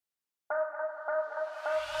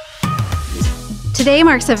Today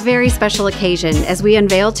marks a very special occasion as we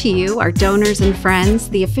unveil to you, our donors and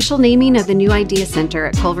friends, the official naming of the new Idea Center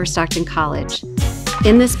at Culver-Stockton College.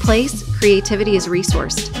 In this place, creativity is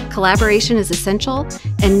resourced, collaboration is essential,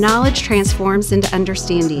 and knowledge transforms into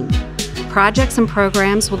understanding. Projects and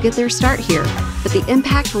programs will get their start here, but the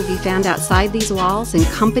impact will be found outside these walls in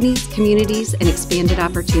companies, communities, and expanded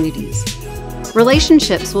opportunities.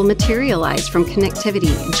 Relationships will materialize from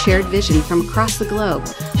connectivity and shared vision from across the globe,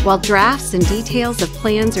 while drafts and details of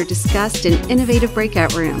plans are discussed in innovative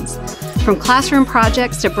breakout rooms. From classroom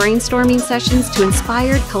projects to brainstorming sessions to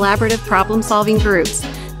inspired collaborative problem-solving groups,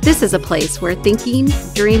 this is a place where thinking,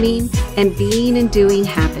 dreaming, and being and doing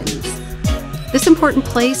happens. This important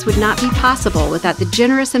place would not be possible without the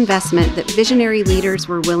generous investment that visionary leaders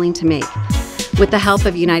were willing to make. With the help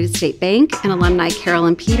of United States Bank and alumni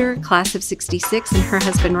Carolyn Peter, class of '66, and her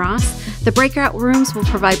husband Ross, the breakout rooms will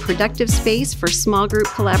provide productive space for small group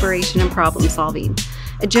collaboration and problem solving.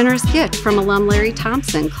 A generous gift from alum Larry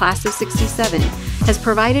Thompson, class of '67, has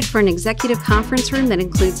provided for an executive conference room that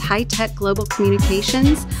includes high-tech global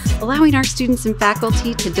communications, allowing our students and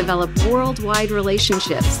faculty to develop worldwide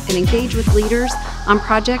relationships and engage with leaders on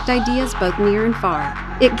project ideas both near and far.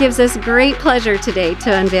 It gives us great pleasure today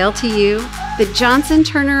to unveil to you the Johnson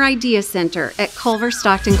Turner Idea Center at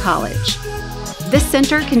Culver-Stockton College. This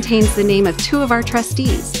center contains the name of two of our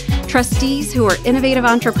trustees who are innovative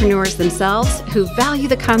entrepreneurs themselves who value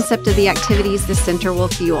the concept of the activities this center will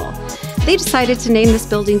fuel. They decided to name this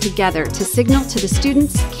building together to signal to the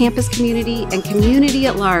students, campus community, and community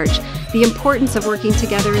at large the importance of working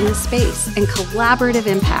together in this space and collaborative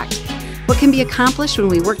impact. What can be accomplished when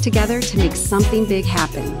we work together to make something big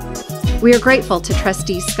happen. We are grateful to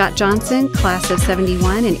trustees Scott Johnson, class of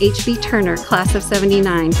 '71, and H.B. Turner, class of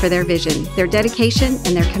 '79, for their vision, their dedication,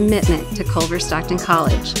 and their commitment to Culver-Stockton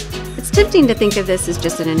College. It's tempting to think of this as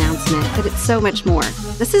just an announcement, but it's so much more.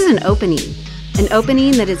 This is an opening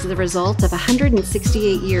that is the result of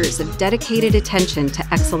 168 years of dedicated attention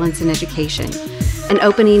to excellence in education, an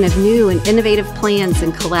opening of new and innovative plans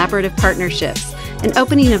and collaborative partnerships, an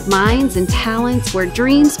opening of minds and talents where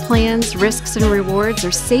dreams, plans, risks, and rewards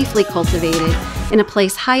are safely cultivated in a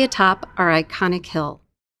place high atop our iconic hill.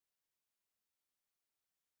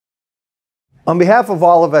 On behalf of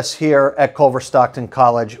all of us here at Culver-Stockton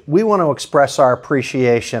College, we want to express our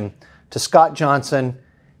appreciation to Scott Johnson,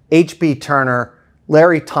 H.B. Turner,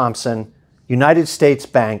 Larry Thompson, United States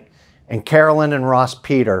Bank, and Carolyn and Ross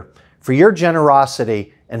Peter for your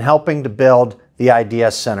generosity in helping to build the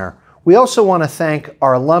Idea Center. We also want to thank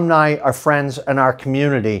our alumni, our friends, and our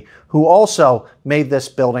community who also made this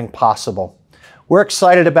building possible. We're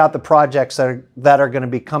excited about the projects that are going to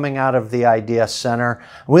be coming out of the Idea Center.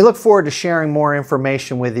 And we look forward to sharing more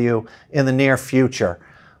information with you in the near future.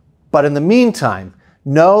 But in the meantime,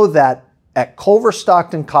 know that at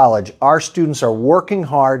Culver-Stockton College, our students are working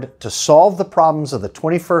hard to solve the problems of the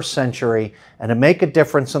 21st century and to make a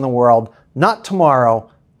difference in the world, not tomorrow,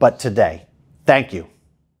 but today. Thank you.